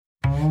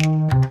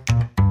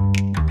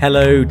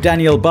Hello,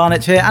 Daniel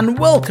Barnett here, and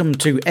welcome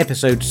to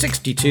episode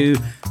 62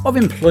 of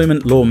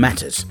Employment Law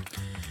Matters.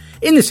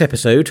 In this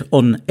episode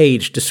on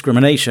age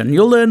discrimination,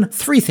 you'll learn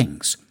three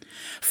things.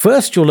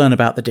 First, you'll learn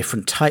about the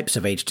different types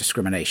of age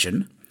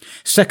discrimination.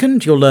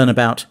 Second, you'll learn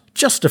about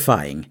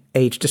justifying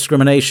age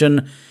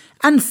discrimination.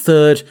 And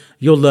third,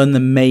 you'll learn the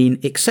main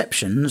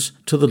exceptions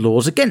to the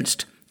laws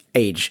against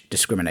age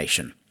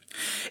discrimination.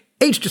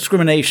 Age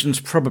discrimination is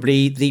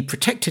probably the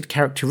protected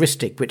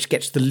characteristic which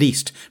gets the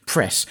least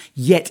press,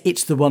 yet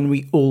it's the one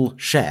we all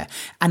share.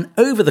 And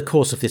over the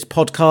course of this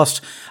podcast,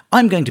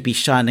 I'm going to be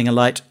shining a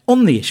light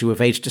on the issue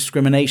of age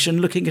discrimination,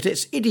 looking at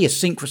its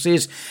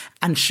idiosyncrasies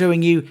and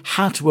showing you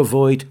how to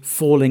avoid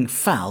falling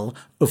foul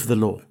of the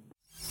law.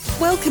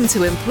 Welcome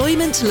to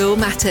Employment Law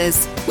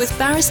Matters with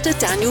Barrister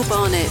Daniel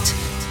Barnett.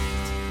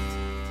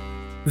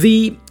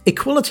 The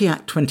Equality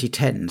Act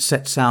 2010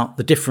 sets out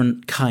the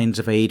different kinds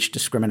of age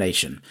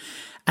discrimination.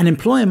 An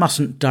employer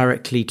mustn't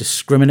directly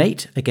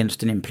discriminate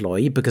against an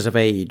employee because of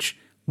age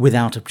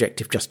without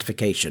objective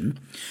justification.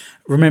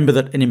 Remember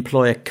that an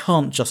employer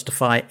can't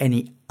justify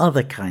any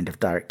other kind of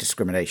direct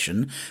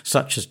discrimination,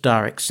 such as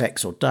direct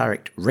sex or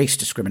direct race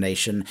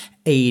discrimination.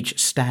 Age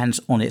stands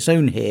on its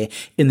own here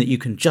in that you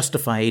can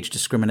justify age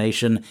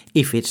discrimination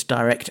if it's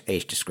direct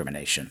age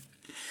discrimination.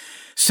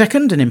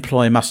 Second, an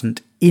employer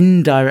mustn't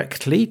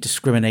indirectly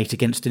discriminate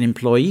against an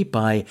employee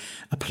by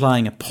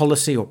applying a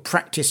policy or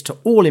practice to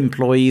all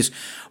employees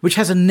which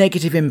has a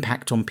negative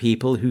impact on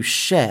people who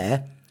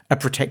share a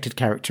protected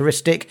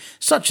characteristic,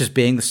 such as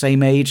being the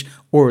same age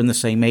or in the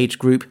same age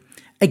group,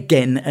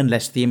 again,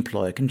 unless the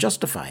employer can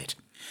justify it.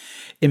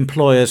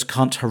 Employers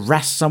can't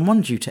harass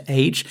someone due to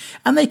age,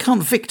 and they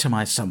can't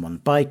victimise someone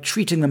by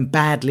treating them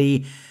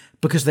badly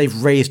because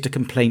they've raised a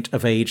complaint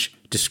of age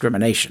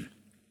discrimination.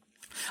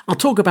 I'll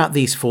talk about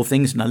these four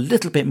things in a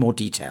little bit more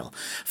detail.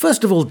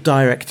 First of all,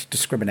 direct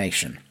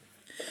discrimination.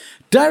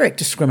 Direct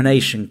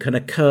discrimination can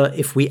occur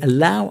if we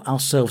allow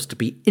ourselves to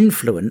be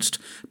influenced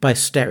by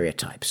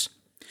stereotypes.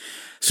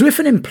 So if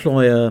an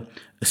employer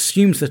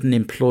assumes that an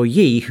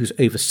employee who's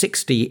over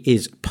 60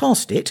 is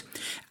past it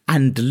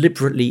and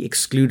deliberately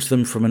excludes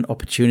them from an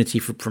opportunity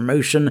for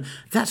promotion,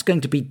 that's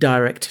going to be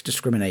direct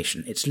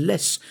discrimination. It's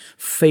less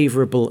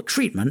favourable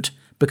treatment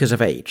because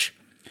of age.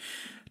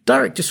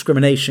 Direct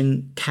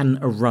discrimination can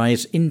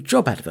arise in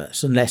job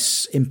adverts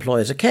unless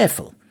employers are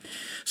careful.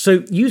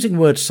 So using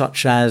words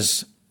such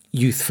as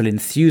youthful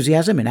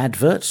enthusiasm in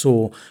adverts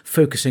or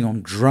focusing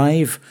on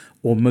drive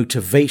or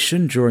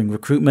motivation during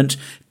recruitment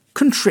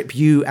can trip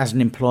you as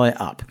an employer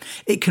up.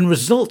 It can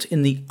result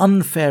in the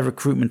unfair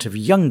recruitment of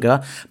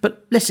younger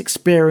but less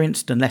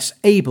experienced and less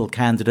able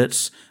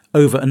candidates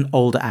over an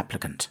older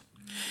applicant.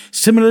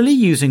 Similarly,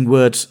 using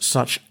words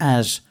such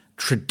as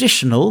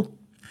traditional,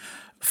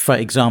 for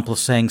example,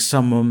 saying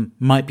someone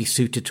might be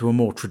suited to a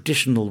more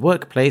traditional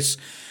workplace,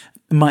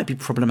 might be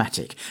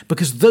problematic,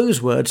 because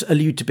those words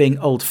allude to being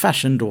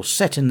old-fashioned or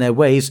set in their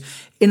ways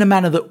in a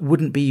manner that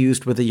wouldn't be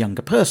used with a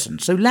younger person.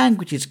 So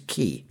language is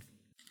key.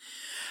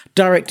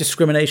 Direct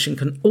discrimination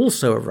can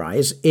also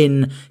arise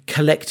in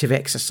collective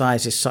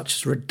exercises such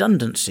as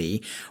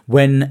redundancy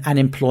when an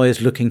employer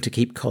is looking to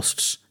keep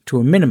costs to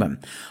a minimum.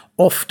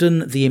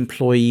 Often the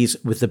employees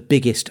with the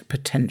biggest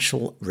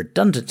potential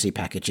redundancy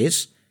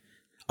packages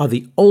are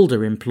the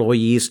older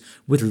employees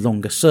with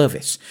longer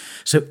service.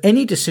 So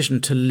any decision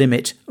to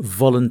limit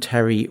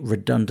voluntary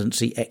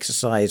redundancy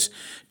exercise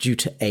due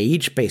to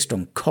age based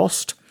on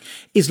cost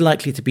is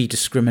likely to be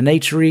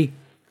discriminatory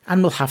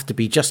and will have to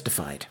be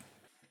justified.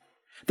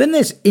 Then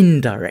there's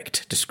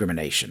indirect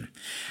discrimination.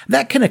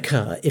 That can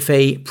occur if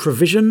a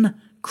provision,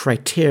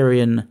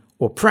 criterion,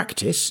 or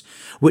practice,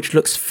 which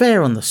looks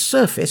fair on the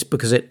surface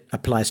because it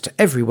applies to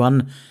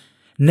everyone,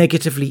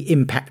 negatively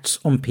impacts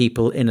on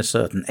people in a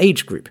certain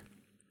age group.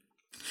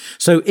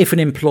 So if an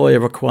employer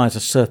requires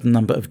a certain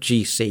number of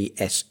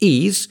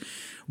GCSEs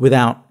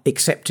without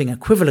accepting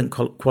equivalent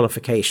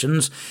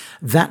qualifications,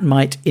 that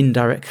might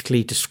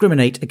indirectly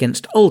discriminate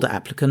against older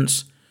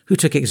applicants who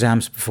took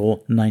exams before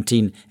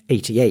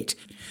 1988.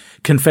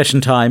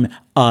 Confession time,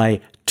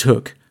 I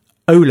took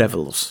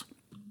O-levels.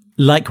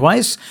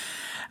 Likewise,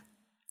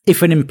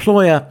 if an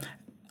employer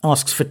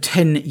asks for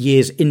 10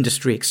 years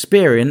industry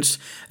experience,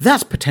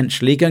 that's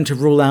potentially going to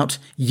rule out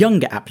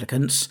younger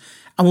applicants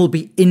and will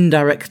be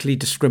indirectly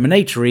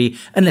discriminatory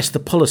unless the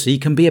policy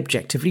can be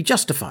objectively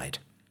justified.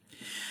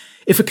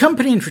 If a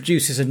company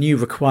introduces a new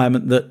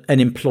requirement that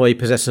an employee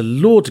possess a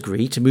law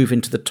degree to move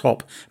into the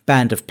top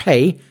band of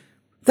pay,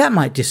 that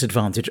might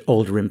disadvantage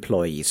older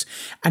employees.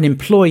 An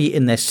employee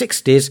in their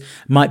 60s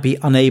might be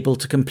unable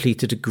to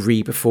complete a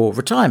degree before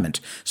retirement.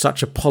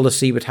 Such a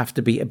policy would have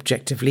to be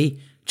objectively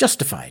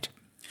justified.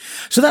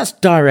 So that's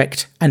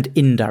direct and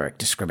indirect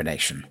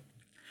discrimination.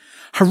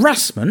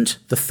 Harassment,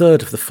 the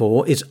third of the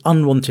four, is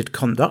unwanted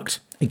conduct,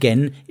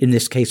 again, in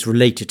this case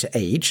related to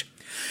age,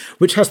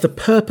 which has the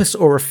purpose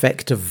or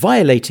effect of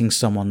violating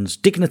someone's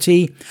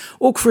dignity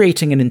or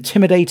creating an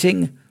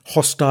intimidating,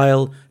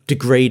 hostile,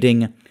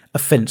 degrading,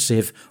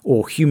 offensive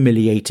or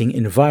humiliating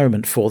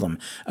environment for them,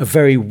 a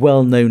very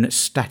well-known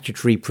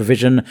statutory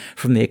provision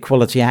from the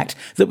Equality Act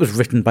that was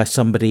written by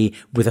somebody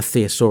with a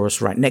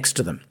thesaurus right next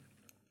to them.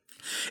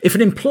 If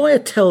an employer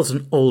tells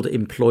an older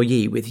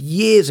employee with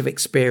years of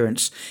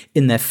experience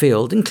in their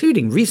field,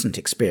 including recent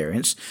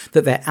experience,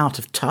 that they're out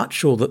of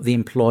touch or that the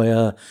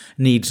employer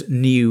needs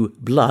new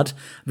blood,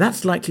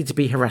 that's likely to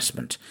be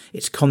harassment.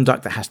 It's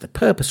conduct that has the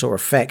purpose or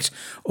effect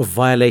of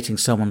violating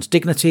someone's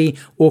dignity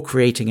or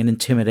creating an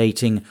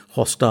intimidating,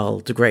 hostile,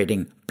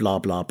 degrading, blah,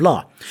 blah,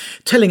 blah.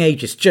 Telling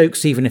ageist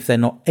jokes, even if they're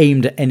not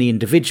aimed at any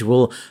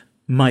individual,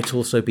 might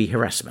also be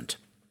harassment.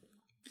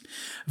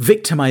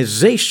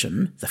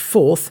 Victimization, the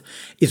fourth,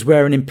 is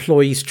where an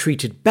employee is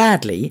treated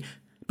badly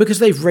because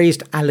they've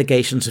raised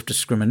allegations of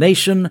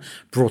discrimination,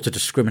 brought a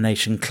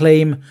discrimination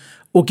claim,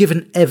 or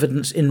given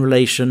evidence in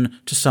relation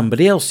to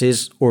somebody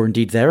else's, or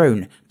indeed their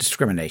own,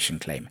 discrimination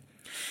claim.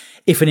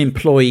 If an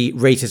employee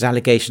raises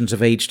allegations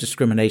of age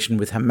discrimination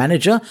with her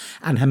manager,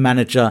 and her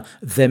manager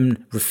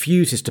then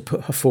refuses to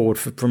put her forward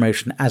for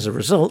promotion as a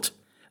result,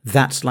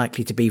 that's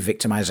likely to be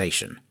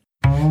victimization.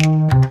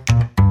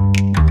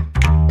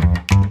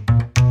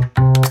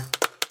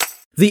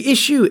 The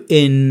issue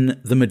in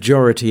the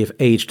majority of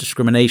age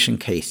discrimination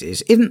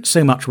cases isn't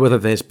so much whether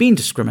there's been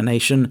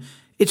discrimination,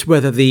 it's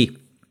whether the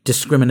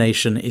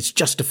discrimination is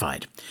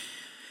justified.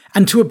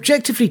 And to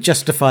objectively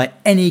justify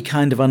any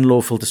kind of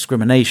unlawful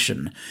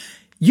discrimination,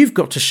 you've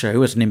got to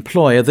show as an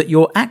employer that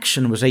your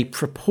action was a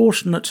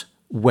proportionate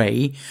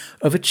way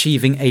of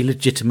achieving a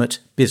legitimate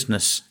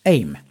business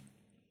aim.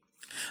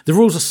 The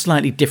rules are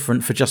slightly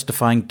different for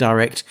justifying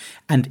direct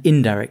and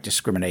indirect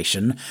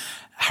discrimination.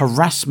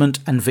 Harassment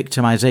and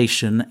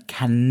victimization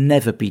can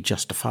never be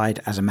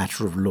justified as a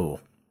matter of law.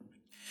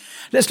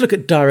 Let's look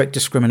at direct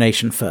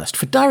discrimination first.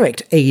 For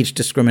direct age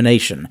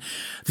discrimination,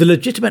 the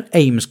legitimate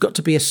aim's got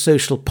to be a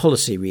social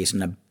policy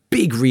reason, a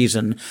big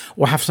reason,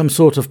 or have some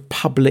sort of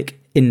public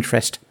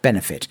interest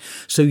benefit.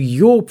 So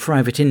your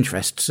private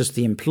interests as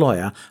the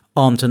employer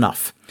aren't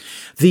enough.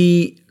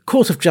 The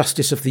Court of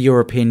Justice of the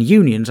European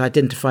Union's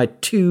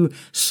identified two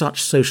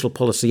such social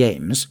policy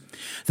aims.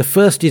 The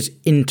first is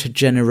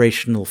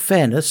intergenerational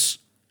fairness,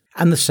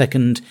 and the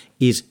second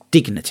is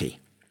dignity.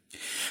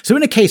 So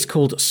in a case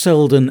called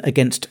Selden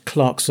against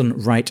Clarkson,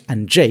 Wright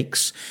and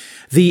Jakes,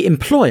 the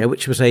employer,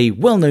 which was a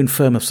well-known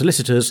firm of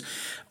solicitors,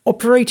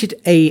 operated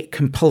a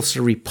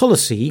compulsory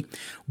policy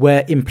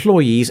where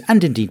employees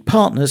and indeed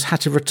partners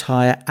had to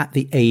retire at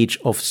the age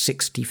of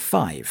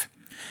 65.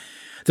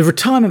 The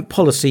retirement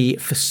policy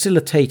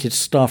facilitated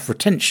staff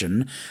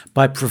retention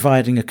by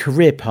providing a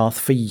career path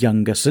for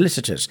younger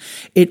solicitors.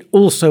 It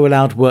also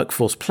allowed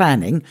workforce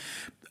planning,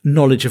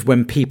 knowledge of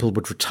when people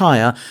would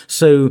retire,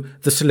 so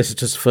the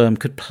solicitor's firm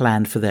could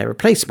plan for their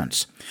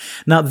replacements.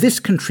 Now, this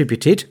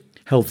contributed,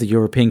 held the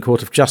European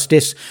Court of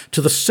Justice,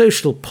 to the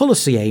social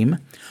policy aim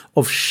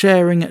of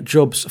sharing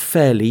jobs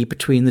fairly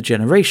between the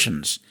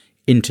generations,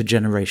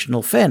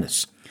 intergenerational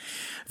fairness.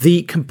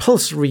 The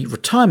compulsory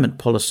retirement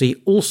policy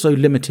also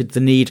limited the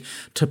need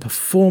to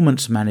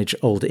performance manage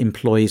older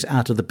employees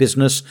out of the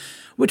business,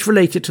 which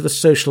related to the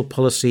social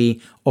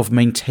policy of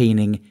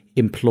maintaining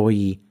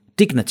employee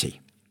dignity.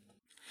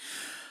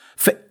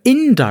 For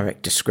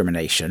indirect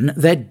discrimination,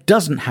 there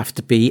doesn't have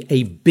to be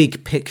a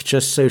big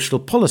picture social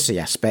policy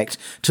aspect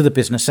to the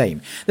business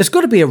aim. There's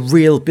got to be a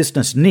real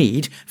business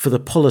need for the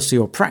policy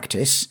or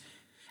practice,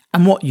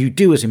 and what you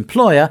do as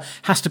employer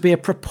has to be a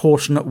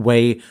proportionate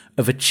way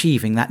of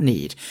achieving that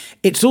need.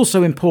 It's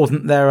also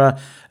important there are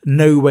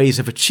no ways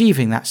of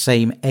achieving that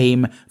same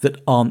aim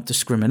that aren't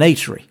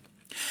discriminatory.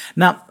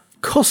 Now,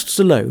 costs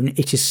alone,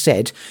 it is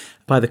said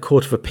by the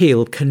Court of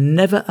Appeal, can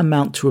never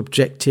amount to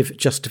objective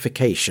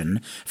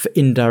justification for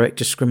indirect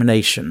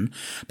discrimination,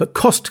 but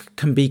cost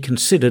can be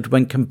considered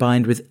when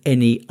combined with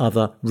any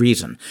other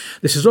reason.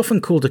 This is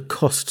often called a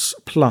costs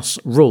plus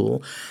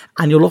rule,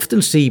 and you'll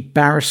often see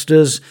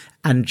barristers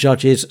and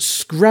judges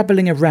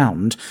scrabbling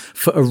around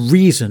for a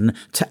reason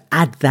to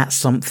add that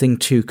something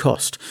to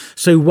cost.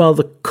 So while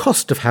the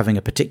cost of having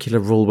a particular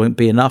rule won't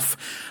be enough,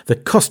 the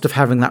cost of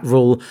having that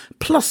rule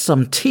plus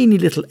some teeny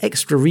little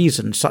extra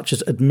reason such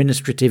as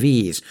administrative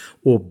ease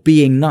or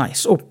being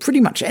nice or pretty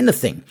much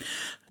anything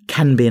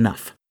can be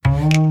enough.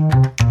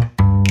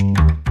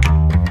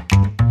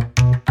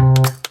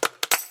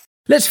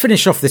 Let's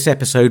finish off this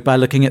episode by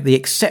looking at the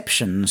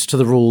exceptions to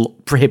the rule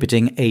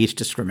prohibiting age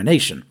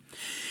discrimination.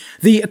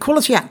 The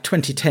Equality Act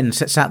 2010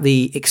 sets out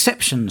the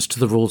exceptions to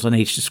the rules on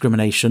age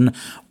discrimination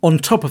on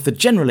top of the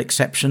general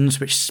exceptions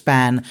which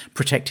span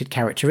protected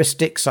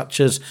characteristics such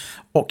as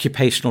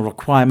occupational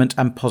requirement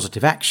and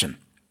positive action.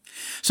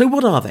 So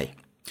what are they?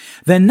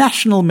 They're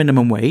national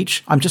minimum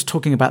wage. I'm just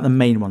talking about the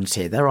main ones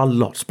here. There are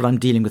lots, but I'm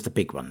dealing with the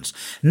big ones.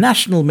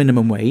 National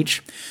minimum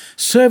wage,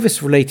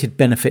 service-related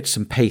benefits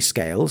and pay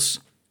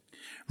scales,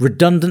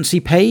 redundancy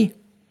pay,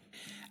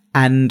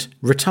 and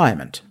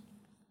retirement.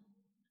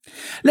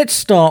 Let's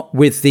start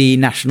with the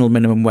national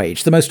minimum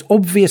wage. The most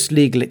obvious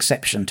legal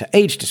exception to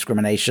age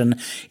discrimination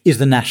is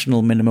the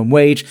national minimum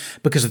wage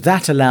because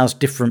that allows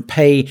different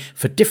pay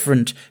for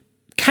different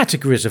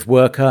categories of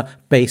worker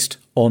based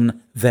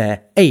on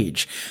their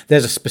age.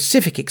 There's a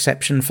specific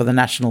exception for the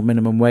national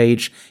minimum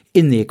wage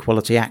in the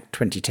Equality Act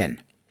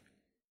 2010.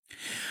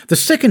 The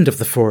second of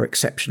the 4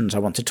 exceptions I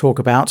want to talk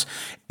about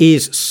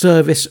is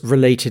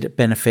service-related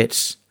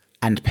benefits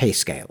and pay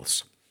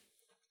scales.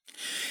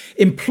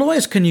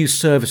 Employers can use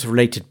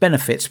service-related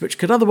benefits which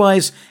could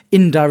otherwise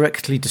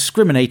indirectly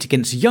discriminate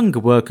against younger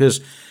workers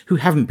who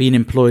haven't been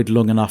employed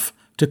long enough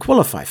to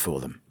qualify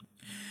for them.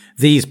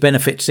 These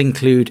benefits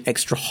include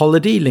extra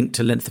holiday linked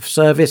to length of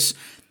service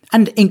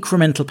and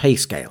incremental pay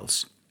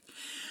scales.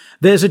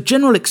 There's a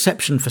general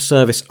exception for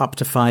service up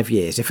to 5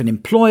 years. If an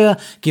employer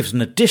gives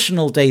an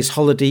additional day's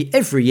holiday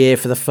every year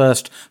for the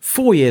first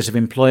 4 years of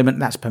employment,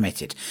 that's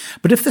permitted.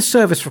 But if the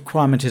service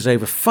requirement is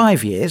over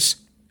 5 years,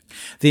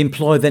 the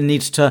employer then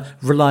needs to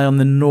rely on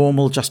the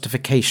normal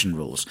justification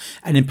rules.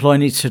 An employer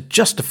needs to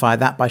justify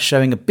that by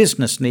showing a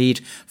business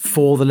need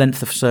for the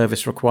length of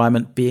service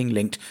requirement being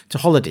linked to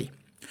holiday.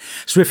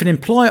 So if an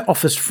employer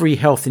offers free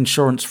health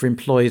insurance for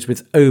employees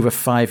with over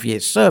 5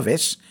 years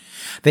service,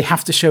 they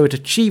have to show it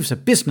achieves a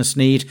business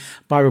need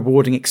by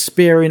rewarding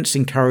experience,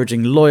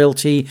 encouraging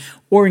loyalty,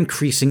 or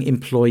increasing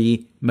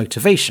employee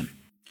motivation.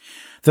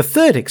 The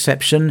third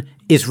exception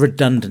is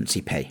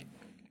redundancy pay.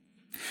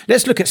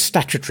 Let's look at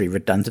statutory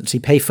redundancy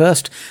pay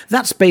first.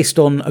 That's based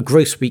on a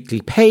gross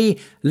weekly pay,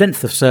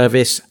 length of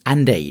service,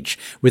 and age,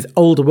 with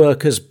older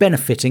workers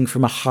benefiting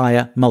from a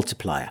higher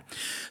multiplier.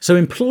 So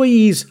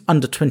employees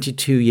under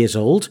 22 years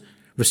old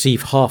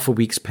receive half a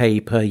week's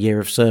pay per year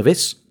of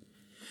service.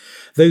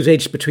 Those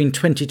aged between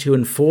 22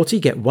 and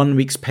 40 get 1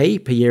 week's pay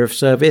per year of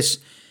service,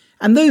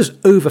 and those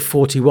over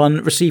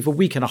 41 receive a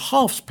week and a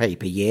half's pay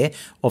per year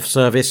of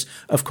service,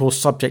 of course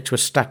subject to a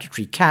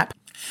statutory cap,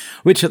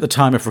 which at the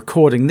time of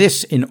recording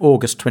this in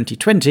August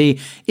 2020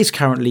 is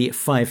currently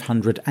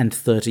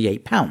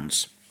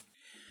 £538.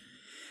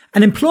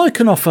 An employer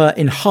can offer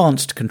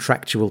enhanced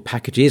contractual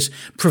packages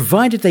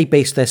provided they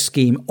base their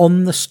scheme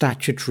on the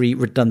statutory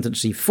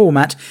redundancy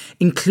format,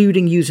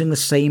 including using the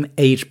same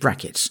age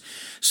brackets.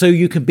 So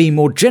you can be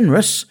more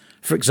generous,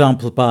 for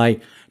example,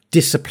 by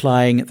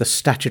disapplying the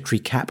statutory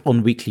cap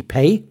on weekly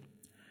pay.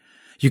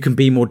 You can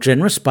be more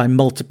generous by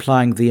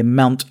multiplying the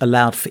amount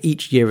allowed for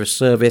each year of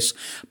service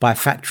by a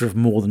factor of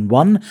more than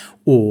 1,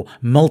 or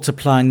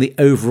multiplying the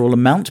overall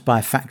amount by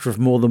a factor of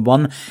more than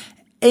 1.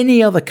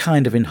 Any other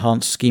kind of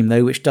enhanced scheme,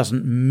 though, which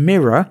doesn't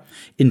mirror,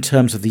 in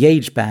terms of the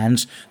age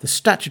bands, the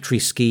statutory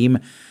scheme,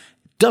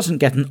 doesn't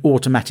get an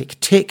automatic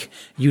tick.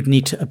 You'd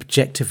need to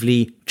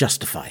objectively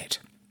justify it.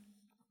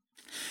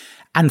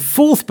 And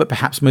fourth, but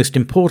perhaps most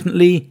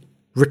importantly,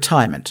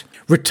 retirement.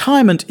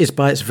 Retirement is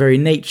by its very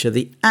nature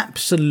the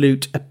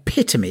absolute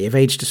epitome of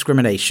age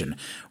discrimination.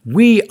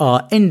 We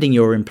are ending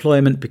your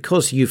employment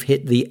because you've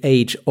hit the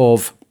age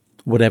of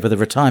whatever the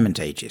retirement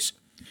age is.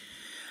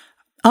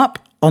 Up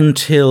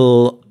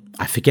until,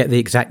 I forget the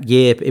exact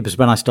year, it was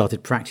when I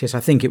started practice, I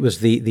think it was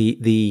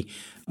the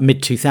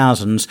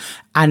mid-2000s,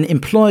 an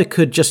employer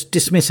could just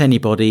dismiss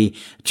anybody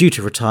due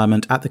to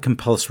retirement at the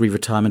compulsory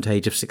retirement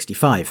age of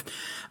 65.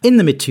 In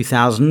the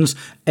mid-2000s,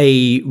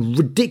 a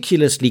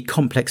ridiculously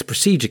complex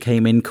procedure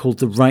came in called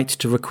the right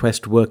to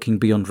request working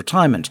beyond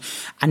retirement.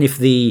 And if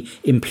the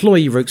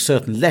employee wrote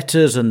certain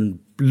letters and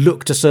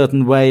looked a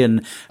certain way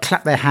and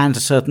clapped their hands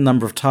a certain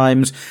number of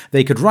times,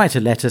 they could write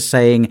a letter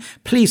saying,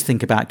 please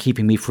think about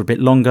keeping me for a bit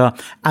longer,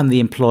 and the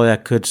employer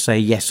could say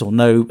yes or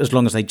no. As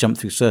long as they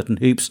jumped through certain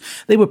hoops,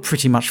 they were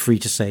pretty much free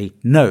to say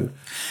no.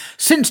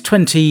 Since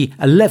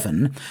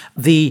 2011,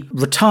 the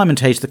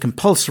retirement age, the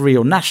compulsory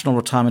or national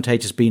retirement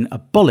age, has been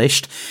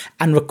abolished,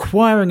 and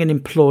requiring an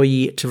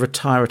employee to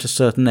retire at a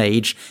certain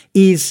age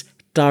is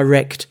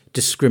direct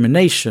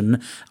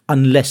discrimination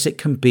unless it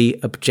can be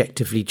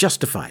objectively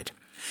justified.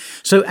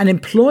 So an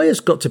employer's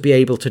got to be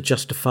able to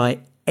justify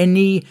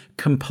any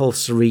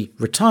compulsory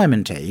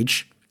retirement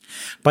age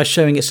by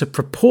showing it's a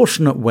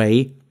proportionate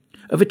way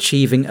of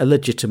achieving a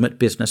legitimate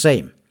business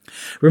aim.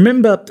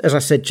 Remember, as I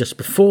said just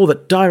before,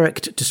 that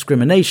direct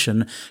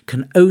discrimination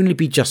can only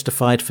be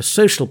justified for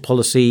social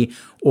policy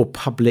or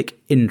public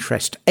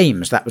interest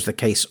aims. That was the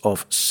case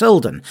of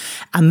Selden,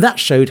 and that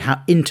showed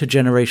how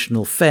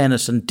intergenerational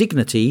fairness and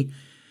dignity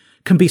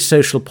can be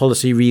social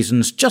policy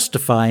reasons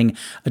justifying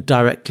a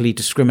directly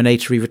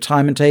discriminatory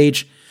retirement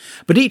age,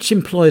 but each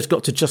employer's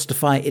got to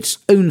justify its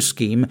own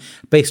scheme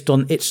based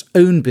on its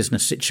own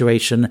business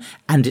situation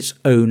and its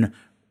own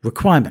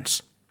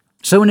requirements.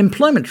 So an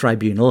employment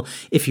tribunal,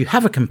 if you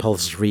have a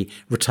compulsory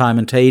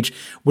retirement age,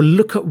 will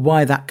look at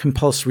why that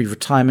compulsory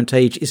retirement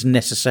age is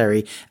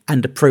necessary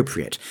and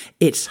appropriate.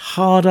 It's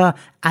harder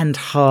and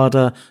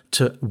harder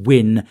to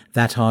win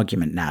that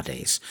argument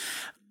nowadays.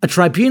 A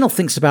tribunal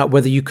thinks about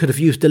whether you could have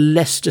used a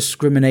less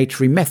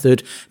discriminatory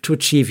method to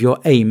achieve your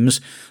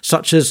aims,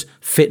 such as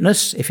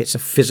fitness, if it's a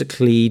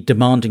physically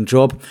demanding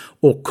job,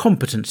 or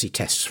competency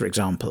tests, for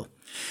example.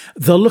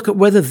 They'll look at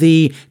whether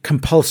the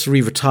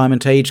compulsory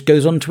retirement age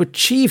goes on to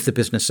achieve the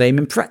business aim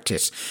in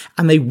practice,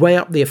 and they weigh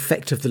up the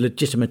effect of the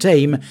legitimate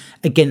aim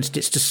against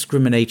its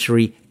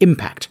discriminatory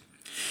impact.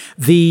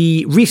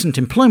 The recent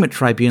Employment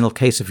Tribunal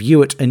case of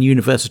Ewart and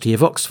University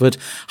of Oxford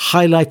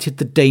highlighted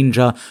the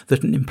danger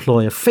that an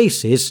employer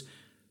faces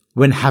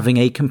when having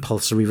a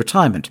compulsory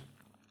retirement.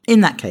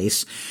 In that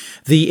case,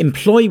 the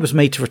employee was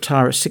made to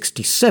retire at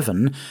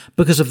 67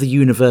 because of the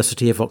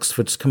University of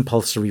Oxford's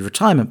compulsory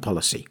retirement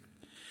policy.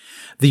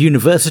 The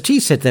university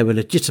said there were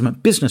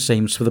legitimate business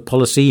aims for the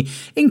policy,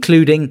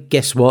 including,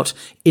 guess what,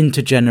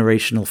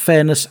 intergenerational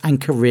fairness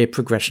and career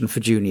progression for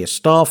junior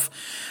staff,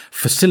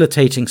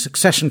 facilitating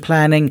succession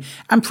planning,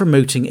 and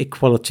promoting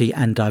equality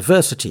and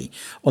diversity,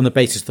 on the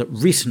basis that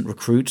recent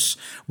recruits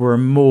were a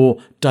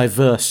more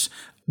diverse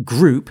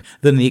group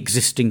than the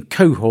existing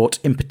cohort,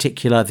 in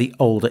particular the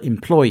older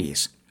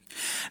employees.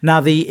 Now,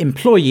 the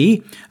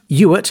employee,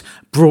 Ewart,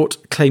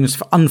 brought claims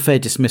for unfair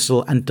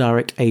dismissal and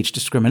direct age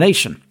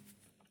discrimination.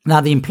 Now,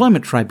 the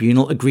Employment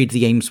Tribunal agreed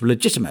the aims were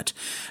legitimate,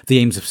 the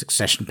aims of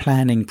succession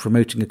planning,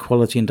 promoting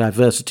equality and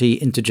diversity,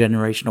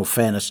 intergenerational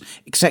fairness,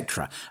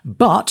 etc.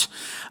 But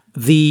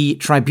the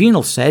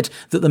tribunal said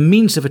that the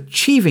means of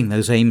achieving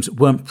those aims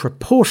weren't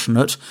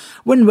proportionate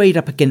when weighed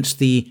up against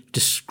the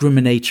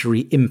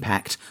discriminatory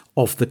impact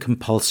of the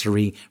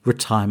compulsory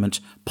retirement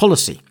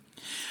policy.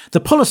 The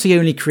policy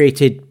only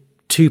created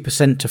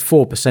 2% to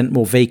 4%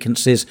 more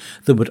vacancies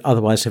than would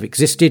otherwise have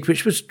existed,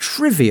 which was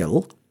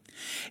trivial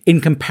in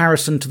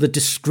comparison to the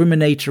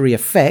discriminatory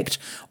effect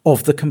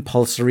of the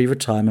compulsory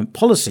retirement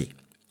policy.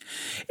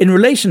 In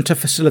relation to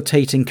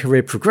facilitating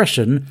career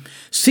progression,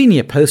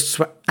 senior posts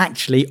were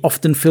actually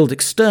often filled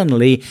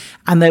externally,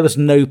 and there was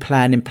no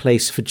plan in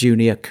place for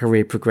junior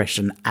career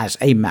progression as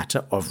a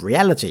matter of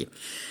reality.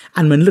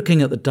 And when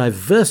looking at the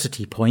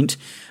diversity point,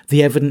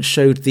 the evidence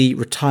showed the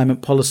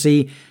retirement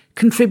policy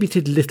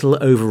contributed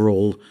little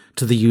overall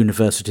to the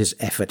university's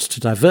efforts to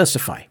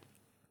diversify.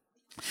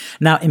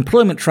 Now,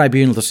 employment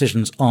tribunal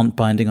decisions aren't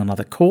binding on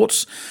other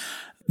courts.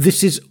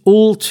 This is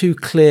all too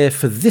clear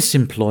for this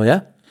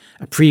employer.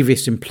 A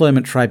previous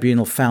employment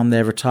tribunal found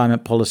their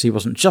retirement policy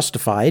wasn't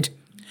justified.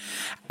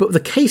 But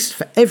the case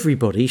for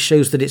everybody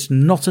shows that it's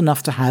not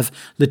enough to have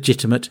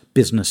legitimate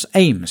business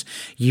aims.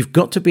 You've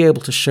got to be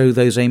able to show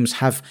those aims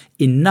have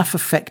enough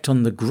effect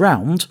on the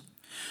ground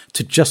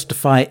to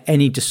justify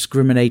any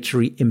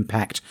discriminatory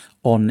impact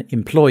on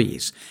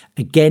employees.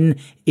 Again,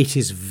 it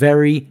is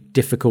very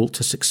difficult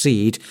to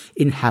succeed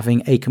in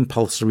having a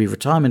compulsory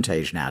retirement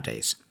age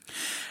nowadays.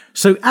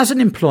 So as an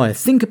employer,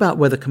 think about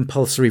whether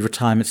compulsory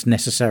retirement is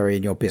necessary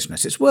in your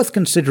business. It's worth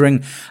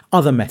considering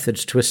other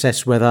methods to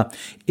assess whether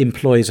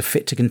employees are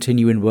fit to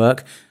continue in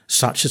work,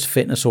 such as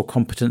fitness or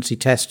competency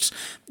tests.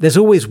 There's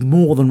always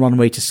more than one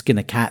way to skin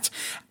a cat,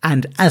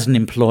 and as an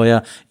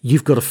employer,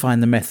 you've got to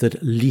find the method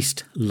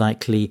least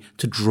likely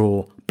to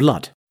draw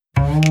blood.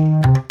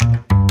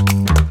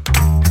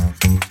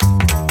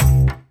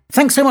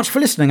 Thanks so much for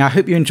listening. I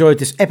hope you enjoyed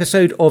this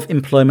episode of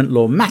Employment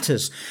Law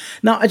Matters.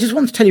 Now, I just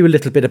want to tell you a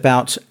little bit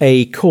about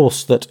a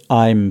course that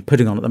I'm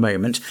putting on at the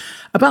moment.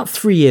 About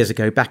 3 years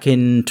ago, back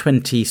in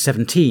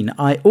 2017,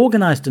 I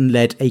organised and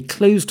led a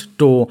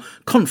closed-door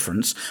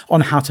conference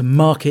on how to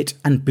market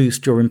and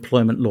boost your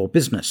employment law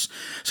business.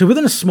 So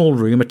within a small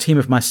room, a team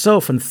of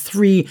myself and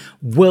 3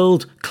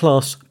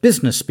 world-class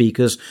business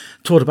speakers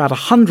taught about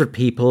 100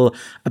 people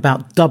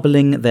about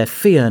doubling their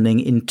fee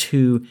earning in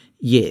 2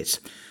 years.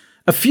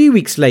 A few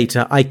weeks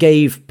later, I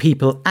gave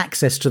people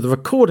access to the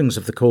recordings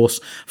of the course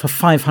for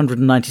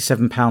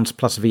 £597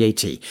 plus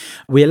VAT.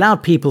 We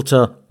allowed people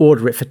to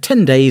order it for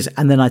 10 days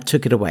and then I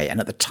took it away. And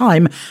at the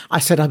time, I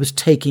said I was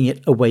taking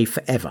it away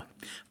forever.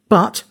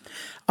 But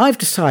I've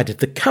decided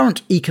the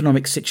current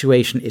economic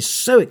situation is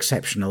so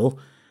exceptional,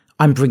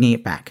 I'm bringing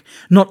it back.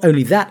 Not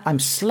only that, I'm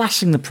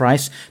slashing the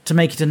price to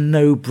make it a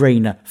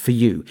no-brainer for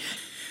you.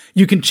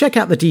 You can check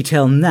out the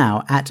detail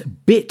now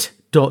at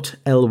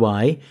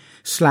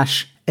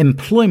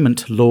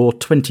bit.ly/Employment Law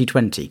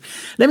 2020.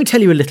 Let me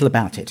tell you a little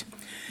about it.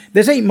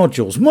 There's 8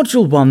 modules.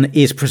 Module 1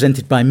 is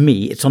presented by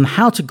me. It's on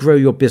how to grow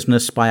your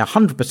business by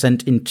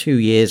 100% in 2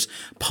 years,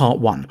 part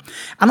 1.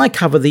 And I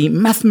cover the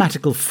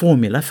mathematical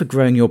formula for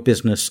growing your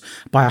business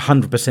by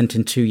 100%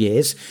 in 2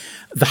 years,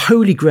 the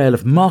holy grail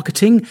of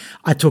marketing.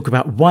 I talk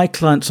about why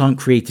clients aren't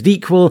created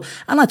equal,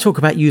 and I talk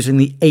about using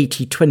the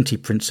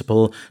 80-20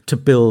 principle to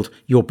build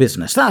your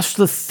business. That's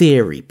the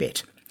theory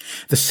bit.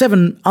 The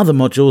 7 other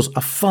modules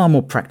are far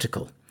more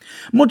practical.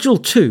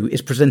 Module 2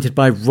 is presented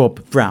by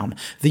Rob Brown,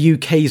 the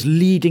UK's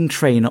leading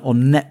trainer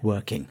on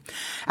networking.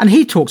 And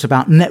he talks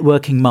about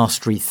networking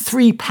mastery,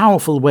 3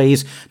 powerful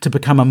ways to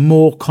become a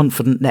more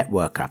confident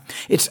networker.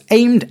 It's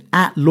aimed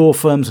at law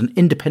firms and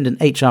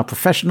independent HR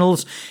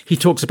professionals. He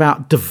talks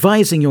about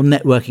devising your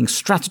networking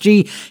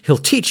strategy. He'll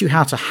teach you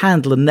how to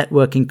handle a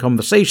networking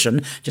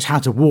conversation, just how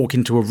to walk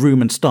into a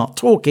room and start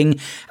talking.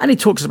 And he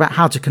talks about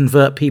how to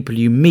convert people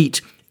you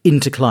meet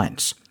into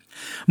clients.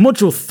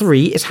 Module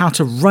 3 is how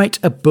to write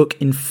a book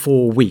in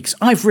 4 weeks.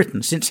 I've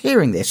written, since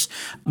hearing this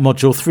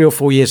module 3 or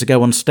 4 years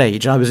ago on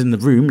stage, I was in the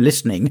room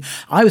listening.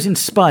 I was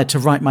inspired to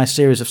write my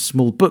series of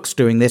small books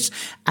doing this,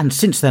 and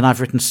since then I've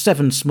written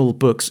 7 small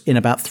books in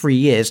about 3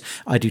 years.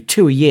 I do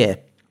 2 a year.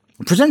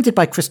 presented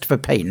by Christopher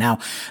Payne. Now,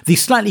 the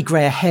slightly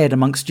greyer-haired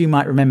amongst you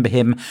might remember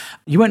him.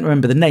 You won't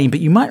remember the name, but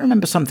you might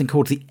remember something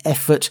called the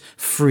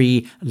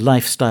Effort-Free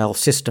Lifestyle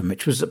System,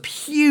 which was a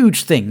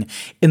huge thing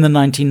in the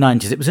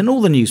 1990s. It was in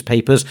all the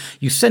newspapers.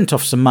 You sent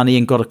off some money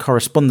and got a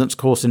correspondence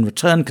course in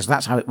return, because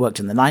that's how it worked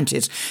in the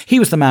 90s. He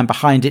was the man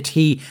behind it.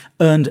 He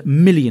earned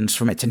millions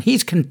from it, and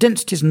he's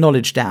condensed his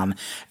knowledge down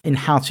in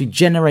how to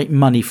generate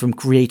money from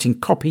creating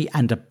copy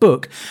and a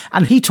book.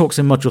 And he talks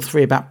in Module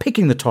 3 about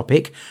picking the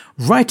topic,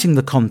 writing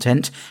the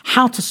content,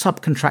 how to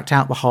subcontract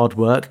out the hard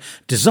work,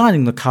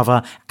 designing the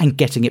cover, and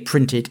getting it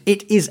printed.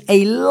 It is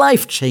a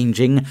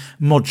life-changing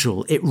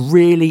module. It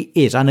really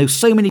is. I know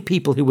so many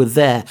people who were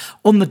there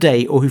on the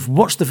day or who've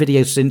watched the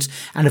video since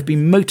and have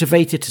been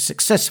motivated to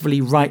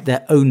successfully write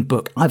their own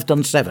book. I've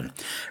done 7.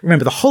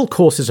 Remember, the whole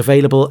course is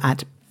available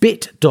at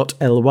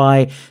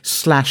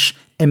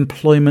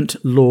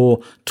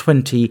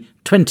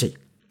bit.ly/employmentlaw2020.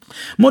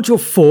 Module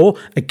 4,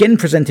 again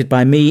presented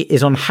by me,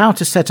 is on how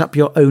to set up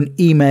your own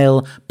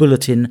email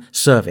bulletin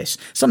service,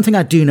 something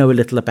I do know a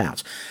little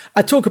about.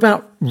 I talk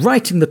about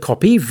writing the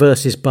copy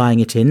versus buying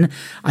it in.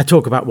 I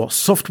talk about what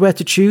software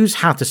to choose,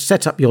 how to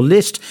set up your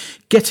list,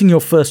 getting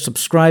your first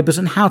subscribers,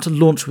 and how to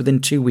launch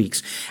within 2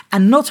 weeks.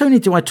 And not only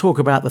do I talk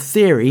about the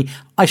theory,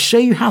 I show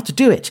you how to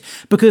do it,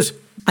 because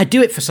I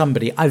do it for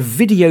somebody. I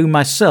video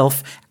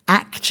myself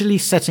actually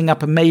setting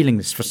up a mailing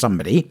list for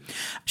somebody.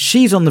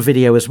 She's on the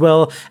video as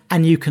well,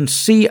 and you can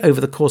see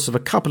over the course of a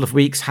couple of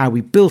weeks how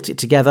we built it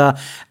together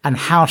and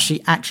how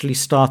she actually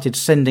started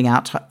sending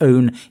out her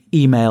own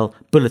email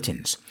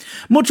bulletins.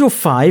 Module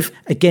 5,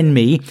 again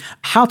me,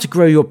 how to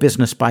grow your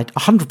business by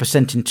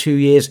 100% in 2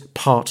 years,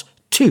 part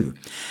 2.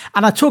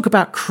 And I talk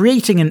about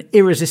creating an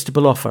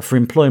irresistible offer for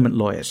employment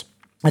lawyers.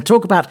 I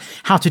talk about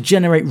how to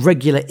generate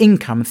regular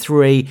income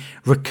through a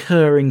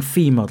recurring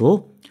fee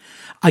model.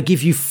 I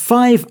give you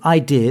 5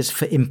 ideas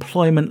for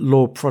employment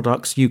law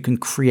products you can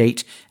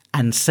create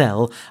and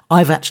sell.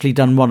 I've actually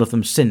done one of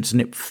them since, and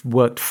it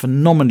worked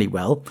phenomenally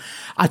well.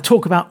 I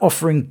talk about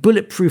offering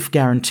bulletproof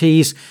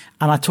guarantees,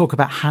 and I talk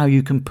about how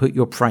you can put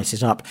your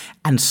prices up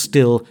and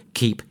still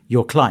keep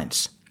your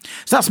clients.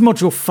 So that's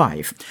Module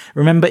 5.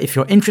 Remember, if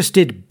you're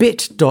interested,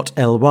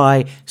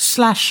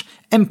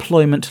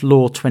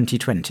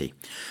 bit.ly/employmentlaw2020.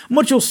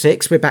 Module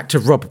 6, we're back to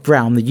Rob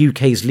Brown, the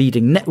UK's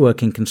leading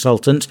networking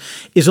consultant,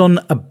 is on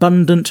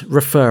abundant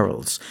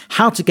referrals,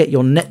 how to get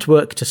your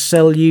network to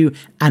sell you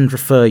and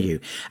refer you.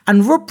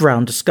 And Rob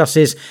Brown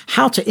discusses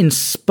how to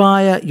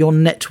inspire your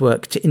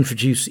network to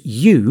introduce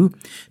you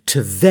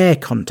to their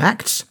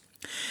contacts.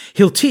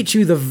 He'll teach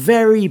you the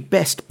very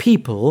best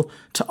people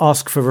to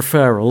ask for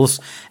referrals,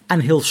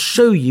 and he'll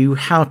show you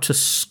how to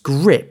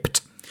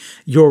script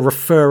your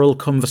referral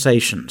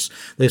conversations.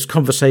 Those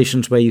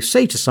conversations where you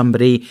say to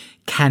somebody,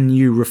 can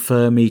you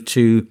refer me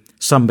to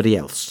somebody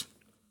else?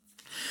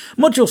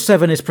 Module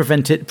 7 is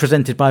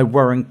presented by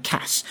Warren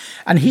Cass,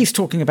 and he's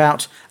talking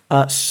about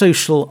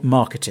social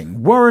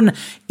marketing. Warren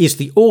is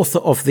the author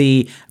of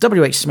the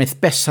W.H.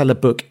 Smith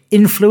bestseller book,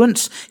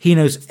 Influence. He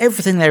knows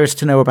everything there is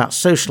to know about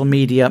social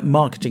media,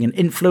 marketing and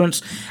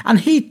influence,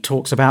 and he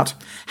talks about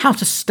how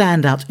to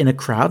stand out in a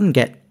crowd and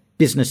get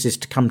businesses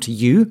to come to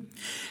you,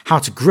 how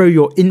to grow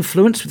your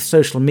influence with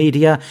social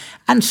media,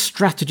 and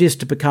strategies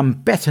to become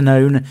better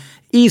known,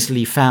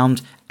 easily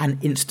found, and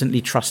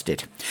instantly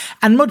trusted.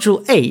 And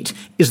Module 8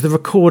 is the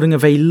recording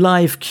of a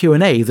live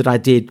Q&A that I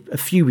did a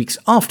few weeks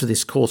after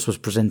this course was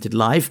presented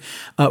live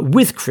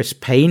with Chris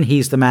Payne.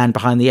 He's the man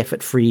behind the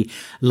Effort-Free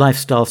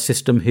Lifestyle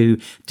System who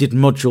did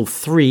Module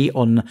 3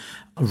 on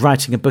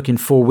writing a book in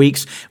 4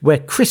 weeks, where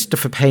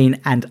Christopher Payne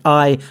and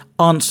I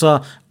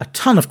answer a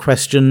ton of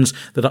questions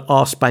that are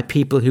asked by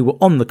people who were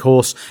on the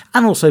course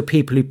and also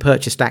people who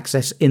purchased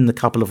access in the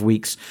couple of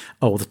weeks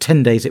or the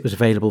 10 days it was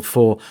available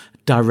for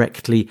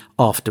directly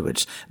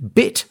afterwards.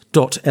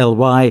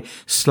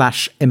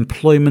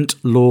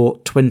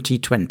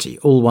 bit.ly/employmentlaw2020,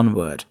 all one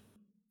word.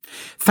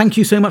 Thank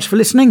you so much for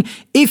listening.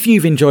 If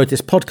you've enjoyed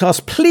this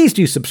podcast, please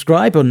do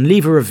subscribe and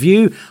leave a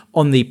review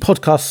on the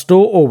podcast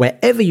store or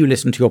wherever you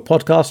listen to your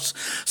podcasts.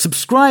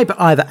 Subscribe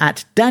either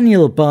at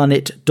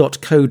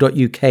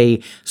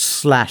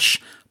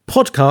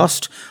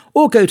danielbarnett.co.uk/podcast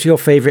or go to your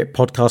favourite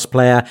podcast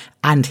player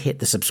and hit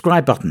the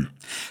subscribe button.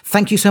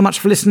 Thank you so much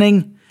for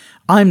listening.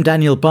 I'm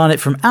Daniel Barnett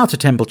from Outer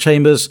Temple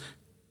Chambers.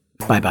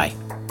 Bye-bye.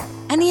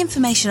 Any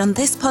information on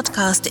this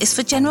podcast is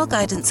for general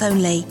guidance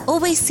only.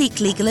 Always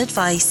seek legal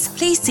advice.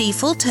 Please see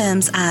full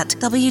terms at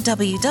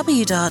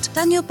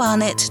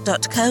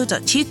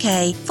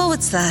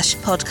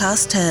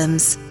www.danielbarnett.co.uk/podcast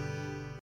terms.